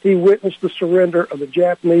 he witnessed the surrender of the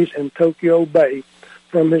Japanese in Tokyo Bay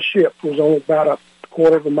from his ship, which was only about a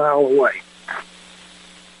quarter of a mile away.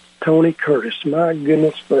 Tony Curtis, my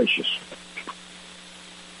goodness gracious.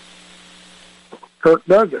 Kirk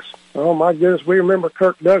Douglas. Oh, my goodness, we remember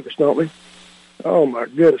Kirk Douglas, don't we? Oh, my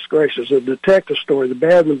goodness gracious. A detective story, The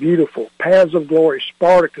Bad and the Beautiful, Paths of Glory,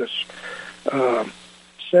 Spartacus,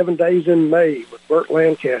 7 Days in May with Burt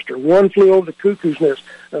Lancaster, One Flew Over the Cuckoo's Nest,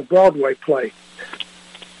 a Broadway play.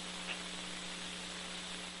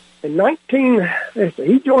 He joined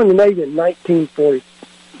the Navy in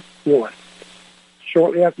 1941,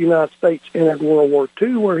 shortly after the United States entered World War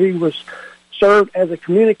II, where he was served as a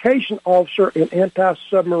communication officer in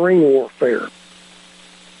anti-submarine warfare.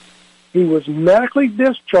 He was medically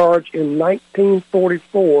discharged in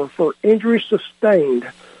 1944 for injuries sustained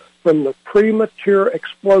from the premature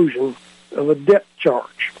explosion of a depth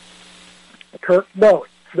charge. Kirk Douglas.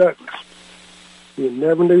 You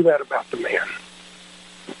never knew that about the man.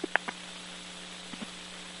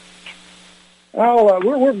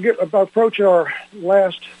 We're approaching our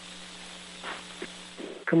last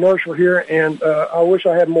commercial here, and I wish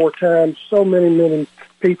I had more time. So many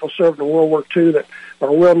people served in World War II that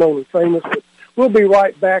are well-known and famous. But we'll be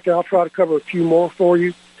right back, and I'll try to cover a few more for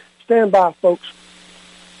you. Stand by, folks.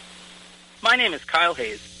 My name is Kyle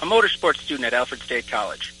Hayes, a motorsports student at Alfred State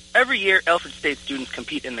College. Every year, Alfred State students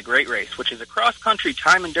compete in the Great Race, which is a cross-country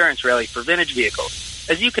time endurance rally for vintage vehicles.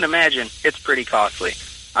 As you can imagine, it's pretty costly.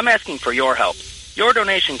 I'm asking for your help. Your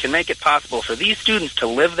donation can make it possible for these students to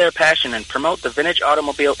live their passion and promote the vintage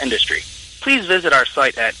automobile industry. Please visit our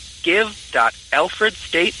site at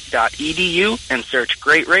give.alfredstate.edu and search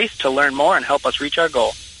Great Race to learn more and help us reach our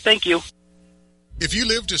goal. Thank you. If you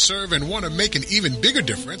live to serve and want to make an even bigger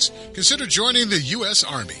difference, consider joining the U.S.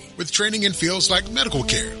 Army. With training in fields like medical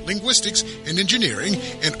care, linguistics, and engineering,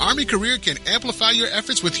 an Army career can amplify your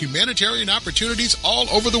efforts with humanitarian opportunities all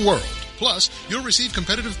over the world. Plus, you'll receive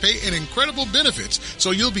competitive pay and incredible benefits,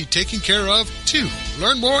 so you'll be taken care of, too.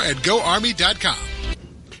 Learn more at GoArmy.com.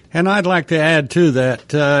 And I'd like to add to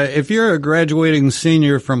that, if you're a graduating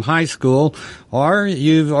senior from high school, or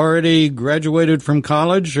you've already graduated from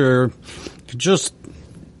college, or just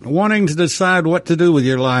wanting to decide what to do with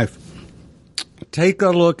your life, take a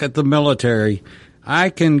look at the military. I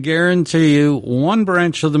can guarantee you one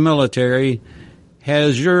branch of the military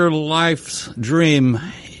has your life's dream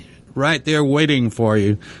right there waiting for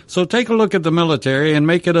you. So take a look at the military and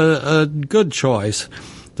make it a good choice.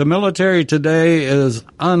 The military today is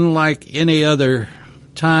unlike any other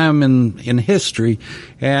time in history,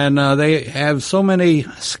 and they have so many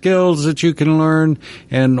skills that you can learn,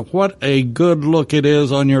 and what a good look it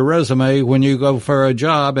is on your resume when you go for a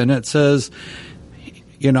job and it says,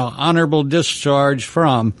 honorable discharge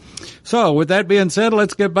from. So with that being said,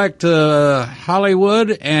 let's get back to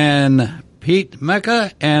Hollywood and Pete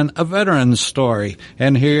Mecca and a veteran's story.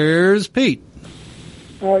 And here's Pete.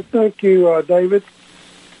 All right, thank you, David.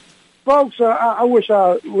 Folks, I wish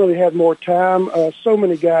I really had more time. So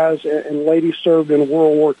many guys and ladies served in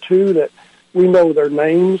World War II that we know their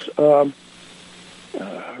names.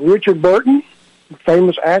 Richard Burton,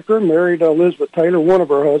 famous actor, married Elizabeth Taylor, one of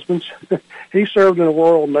her husbands. He served in the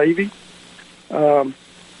Royal Navy. Ossie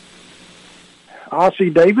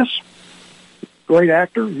Davis, great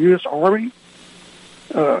actor, U.S. Army.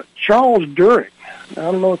 Charles During, I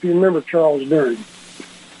don't know if you remember Charles During.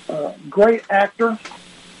 Great actor.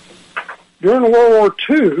 During World War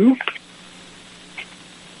II,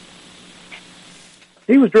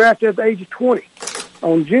 he was drafted at the age of 20.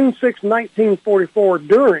 On June 6, 1944,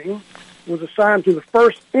 During was assigned to the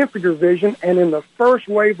 1st Infantry Division and in the first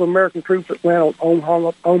wave of American troops that landed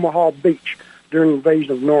on Omaha Beach during the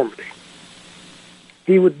invasion of Normandy.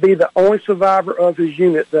 He would be the only survivor of his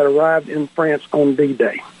unit that arrived in France on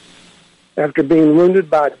D-Day. After being wounded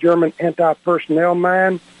by a German anti-personnel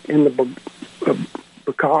mine in the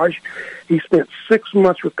Bocage, he spent 6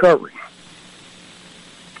 months recovering.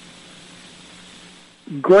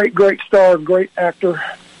 Great star, great actor,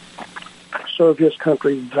 served his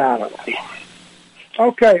country valiantly.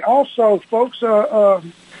 Okay, also, folks,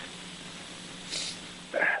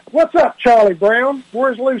 what's up, Charlie Brown?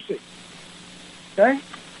 Where's Lucy? Okay?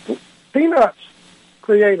 Peanuts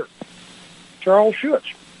creator, Charles Schutz.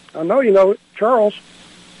 I know you know it, Charles.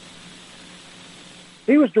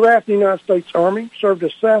 He was drafted in the United States Army, served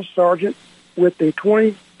as staff sergeant with the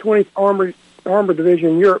 20th Armored Division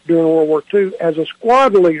in Europe during World War II as a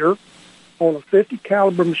squad leader on a 50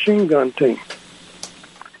 caliber machine gun team.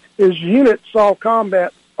 His unit saw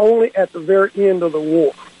combat only at the very end of the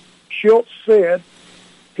war. Schultz said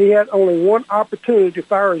he had only one opportunity to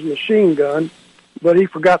fire his machine gun, but he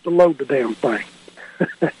forgot to load the damn thing.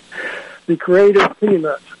 The creator of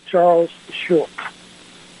Peanuts, Charles Schultz.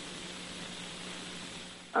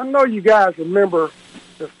 I know you guys remember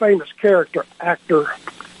the famous character actor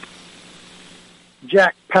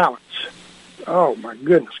Jack Palance. Oh, my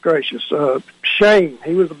goodness gracious. Shane.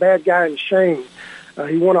 He was the bad guy in Shane.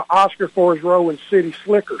 He won an Oscar for his role in City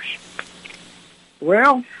Slickers.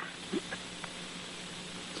 Well,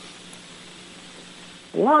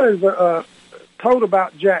 a lot is told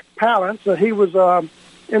about Jack Palance. He was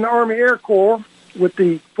in the Army Air Corps with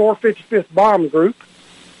the 455th Bomb Group,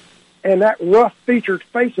 and that rough-featured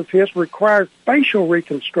face of his required facial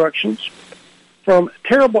reconstructions from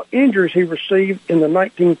terrible injuries he received in the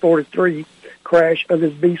 1943 crash of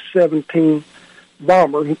his B-17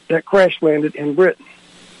 bomber that crash-landed in Britain.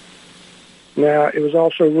 Now, it was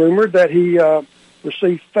also rumored that he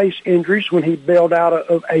received face injuries when he bailed out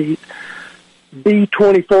of a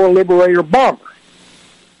B-24 Liberator bomber.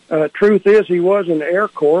 Truth is, he was in the Air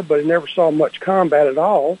Corps, but he never saw much combat at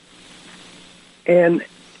all. And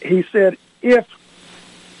he said, if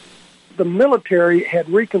the military had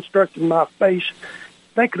reconstructed my face,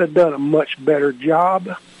 they could have done a much better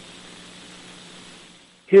job.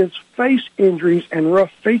 His face injuries and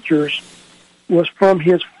rough features was from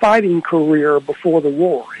his fighting career before the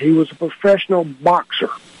war. He was a professional boxer.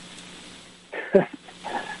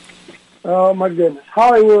 Oh, my goodness.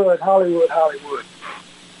 Hollywood.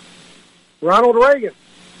 Ronald Reagan.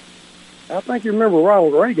 I think you remember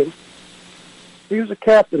Ronald Reagan. He was a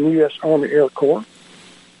captain in the U.S. Army Air Corps.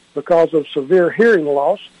 Because of severe hearing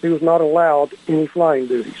loss, he was not allowed any flying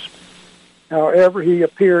duties. However, he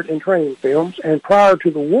appeared in training films, and prior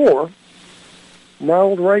to the war,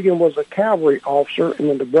 Ronald Reagan was a cavalry officer in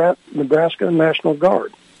the Nebraska National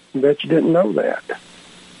Guard. I bet you didn't know that.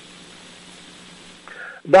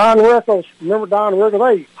 Don Rickles. Remember Don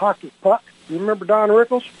Rickles? Hey, hockey puck. You remember Don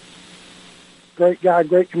Rickles? Great guy,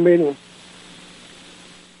 great comedian.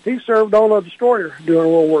 He served on a destroyer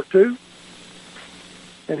during World War II.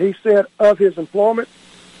 And he said of his employment,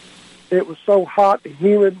 it was so hot and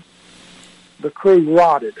humid, the crew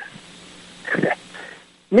rotted.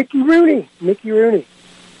 Mickey Rooney.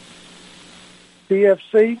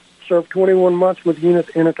 PFC, served 21 months with the unit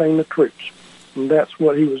to entertain the troops. And that's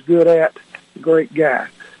what he was good at. Great guy.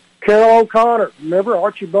 Carol O'Connor. Remember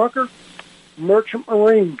Archie Bunker? Merchant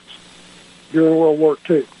Marines during World War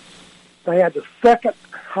II. They had the second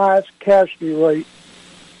highest casualty rate,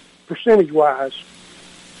 percentage-wise,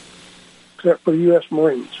 except for the U.S.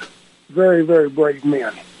 Marines. Very, very brave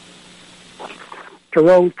men.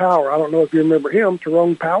 Tyrone Power. I don't know if you remember him.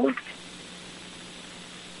 Tyrone Power.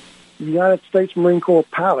 United States Marine Corps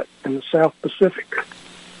pilot in the South Pacific.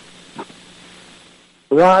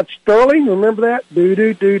 Rod Sterling. Remember that?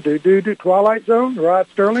 Twilight Zone. Rod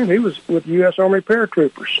Sterling. He was with the U.S. Army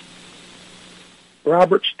Paratroopers.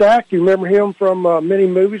 Robert Stack. You remember him from many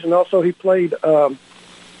movies, and also he played in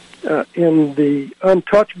the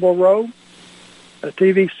Untouchable role, a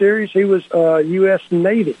TV series. He was U.S.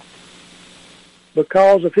 Navy.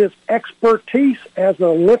 Because of his expertise as an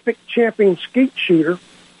Olympic champion skeet shooter,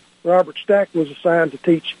 Robert Stack was assigned to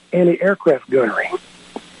teach anti-aircraft gunnery.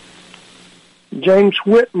 James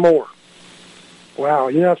Whitmore. Wow,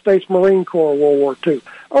 United States Marine Corps, World War II.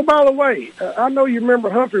 Oh, by the way, I know you remember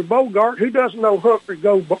Humphrey Bogart. Who doesn't know Humphrey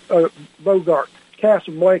Bogart?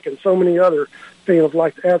 Casablanca and so many other films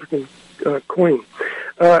like The African Queen.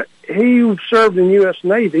 He served in the U.S.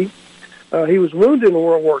 Navy. He was wounded in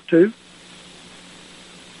World War II.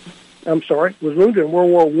 Was wounded in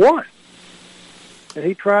World War I. And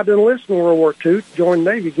he tried to enlist in World War II, join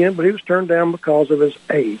the Navy again, but he was turned down because of his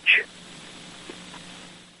age.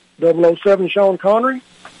 007 Sean Connery,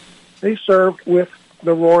 he served with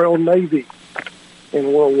the Royal Navy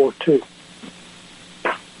in World War II.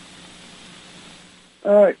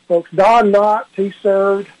 All right, folks. Don Knotts, he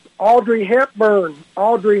served. Audrey Hepburn,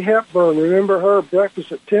 remember her,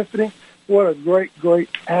 Breakfast at Tiffany? What a great, great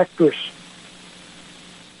actress.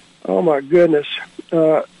 Oh, my goodness.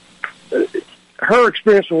 Her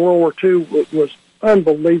experience in World War II was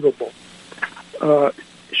unbelievable.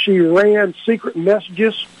 She ran secret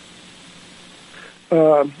messages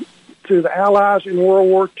to the Allies in World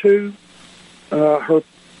War II.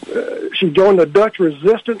 She joined the Dutch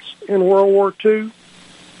resistance in World War II.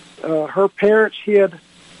 Her parents hid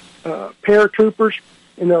paratroopers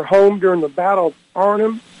in their home during the Battle of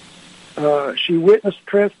Arnhem. She witnessed the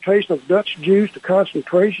transportation of Dutch Jews to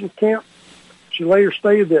concentration camps. She later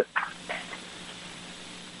stated that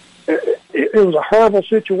it was a horrible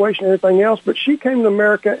situation and everything else, but she came to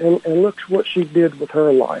America and looked what she did with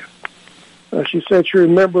her life. She said she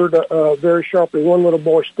remembered very sharply one little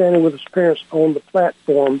boy standing with his parents on the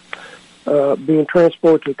platform being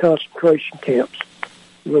transported to the concentration camps.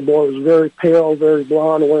 The little boy was very pale, very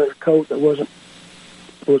blonde, wearing a coat that was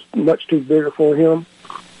much too big for him.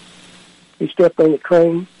 He stepped on the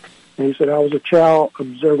train, and he said, I was a child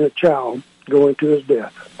observing a child going to his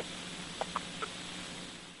death.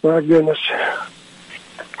 My goodness.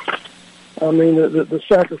 I mean, the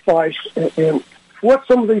sacrifice and what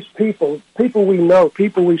some of these people we know,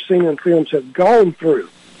 people we've seen in films have gone through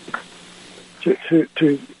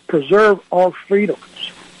to preserve our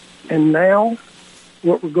freedoms. And now,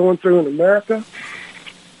 what we're going through in America,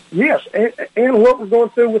 yes, and what we're going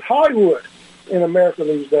through with Hollywood in America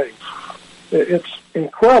these days. It's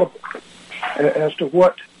incredible as to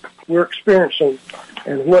what we're experiencing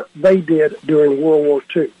and what they did during World War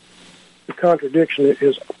II. The contradiction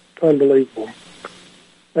is unbelievable.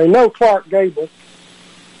 They know Clark Gable,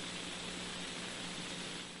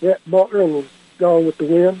 Rhett Butler, and Gone with the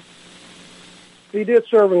Wind. He did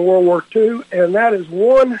serve in World War II, and that is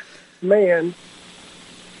one man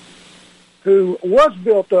who was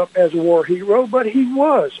built up as a war hero, but he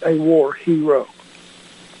was a war hero.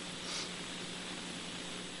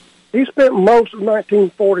 He spent most of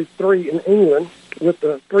 1943 in England with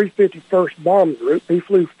the 351st Bomb Group. He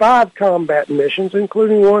flew 5 combat missions,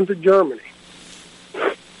 including one to Germany.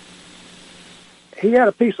 He had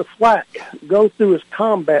a piece of flak go through his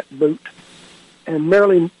combat boot and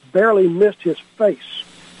barely missed his face.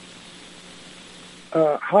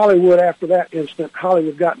 Hollywood, after that incident,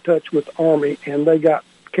 Hollywood got in touch with the Army, and they got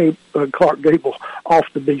Clark Gable off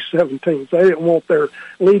the B-17s. They didn't want their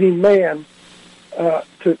leading man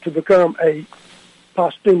to become a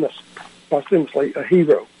posthumously a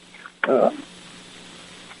hero.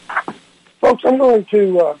 Folks, I'm going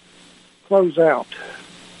to close out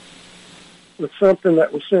with something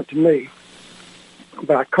that was sent to me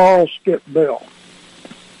by Carl Skip Bell.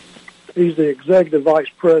 He's the executive vice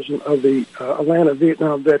president of the Atlanta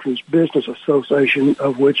Vietnam Veterans Business Association,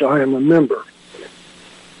 of which I am a member.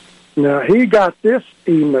 Now, he got this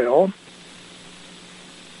email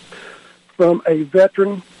from a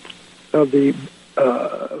veteran of the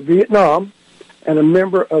Vietnam and a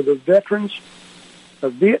member of the Veterans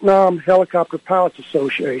of Vietnam Helicopter Pilots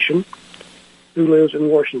Association who lives in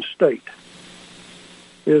Washington State.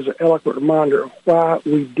 It is an eloquent reminder of why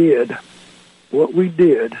we did what we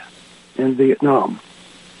did in Vietnam.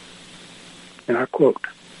 And I quote,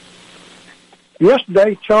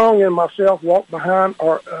 "Yesterday, Chong and myself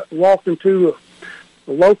walked into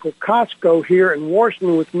the local Costco here in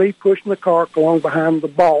Washington with me pushing the cart along behind the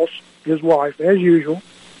boss, his wife, as usual.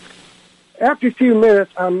 After a few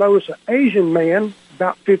minutes, I noticed an Asian man,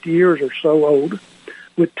 about 50 years or so old,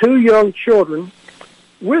 with 2 young children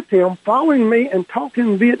with him following me and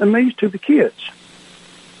talking Vietnamese to the kids.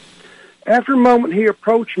 After a moment, he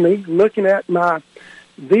approached me, looking at my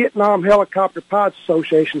Vietnam Helicopter Pilots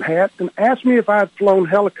Association hat, and asked me if I had flown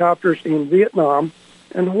helicopters in Vietnam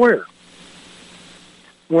and where.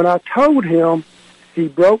 When I told him, he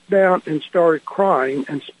broke down and started crying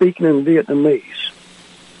and speaking in Vietnamese.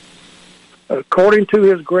 According to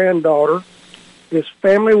his granddaughter, his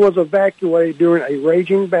family was evacuated during a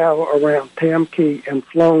raging battle around Tam Key and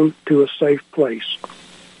flown to a safe place.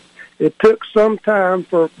 It took some time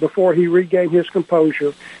before he regained his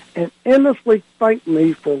composure and endlessly thanked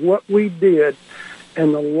me for what we did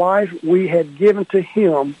and the life we had given to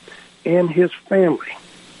him and his family.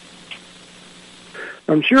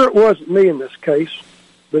 I'm sure it wasn't me in this case,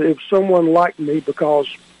 but it was someone like me, because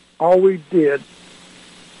all we did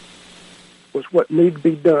was what needed to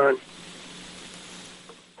be done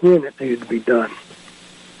when it needed to be done.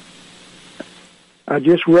 I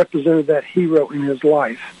just represented that hero in his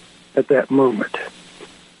life at that moment.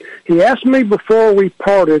 He asked me before we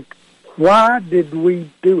parted, why did we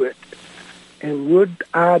do it, and would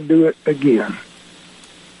I do it again?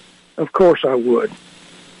 Of course I would.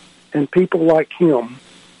 And people like him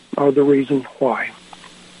are the reason why.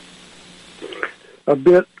 A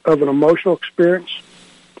bit of an emotional experience.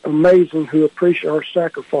 Amazing who appreciated our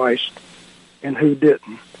sacrifice and who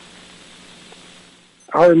didn't.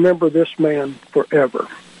 I remember this man forever.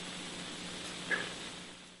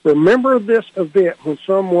 Remember this event when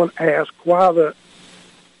someone asked why the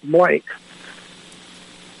blank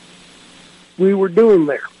we were doing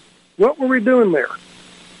there. What were we doing there?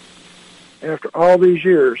 After all these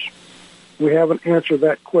years, we haven't answered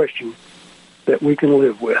that question that we can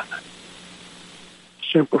live with.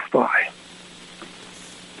 Simplify.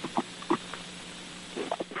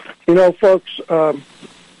 You know, folks,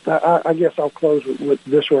 I guess I'll close with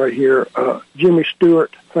this right here. Jimmy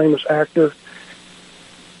Stewart, famous actor.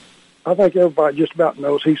 I think everybody just about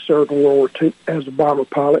knows he served in World War II as a bomber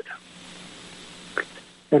pilot.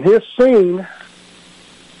 And his scene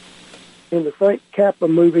in the Frank Capra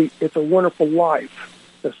movie, It's a Wonderful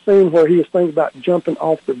Life, the scene where he was thinking about jumping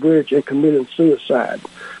off the bridge and committing suicide.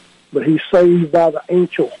 But he's saved by the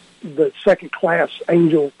angel, the second-class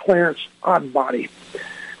angel Clarence Oddbody.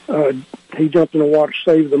 He jumped in the water to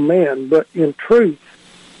save the man. But in truth,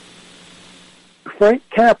 Frank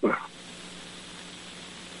Capra,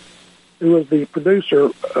 who was the producer,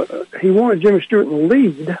 he wanted Jimmy Stewart in the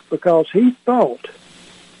lead because he thought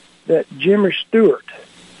that Jimmy Stewart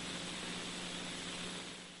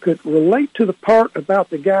could relate to the part about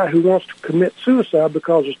the guy who wants to commit suicide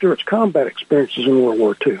because of Stewart's combat experiences in World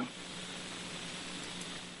War II.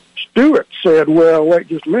 Stewart said, well, wait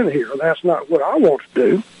just a minute here. That's not what I want to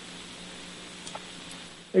do.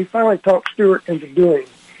 He finally talked Stewart into doing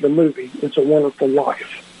the movie, It's a Wonderful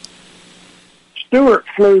Life. Stewart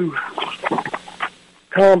flew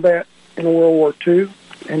combat in World War II,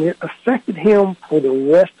 and it affected him for the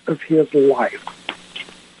rest of his life.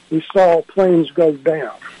 He saw planes go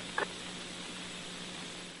down.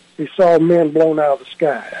 He saw men blown out of the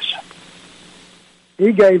skies.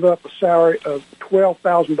 He gave up a salary of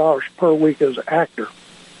 $12,000 per week as an actor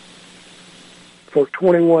for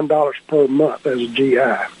 $21 per month as a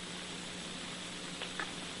GI.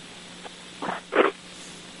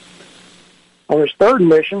 On his third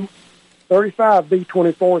mission, 35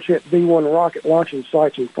 B-24s hit B-1 rocket launching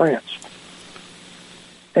sites in France.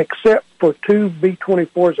 Except for 2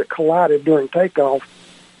 B-24s that collided during takeoff,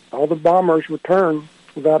 all the bombers returned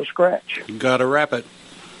without a scratch. Got to wrap it.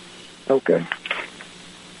 Okay.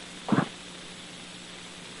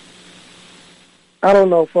 I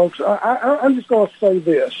don't know, folks. I'm just going to say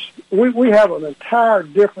this. We have an entire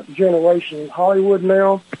different generation in Hollywood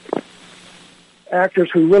now.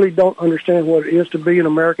 Actors who really don't understand what it is to be an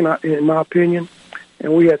American, in my opinion.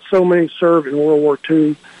 And we had so many served in World War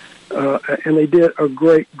II, and they did a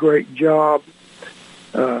great, great job.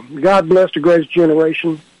 God bless the greatest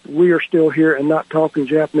generation. We are still here and not talking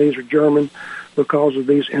Japanese or German because of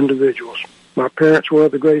these individuals. My parents were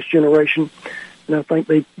of the greatest generation, and I think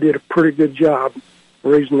they did a pretty good job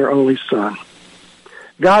raising their only son.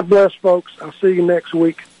 God bless, folks. I'll see you next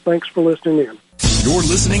week. Thanks for listening in. You're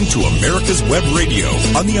listening to America's Web Radio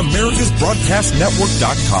on the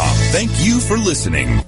AmericasBroadcastNetwork.com. Thank you for listening.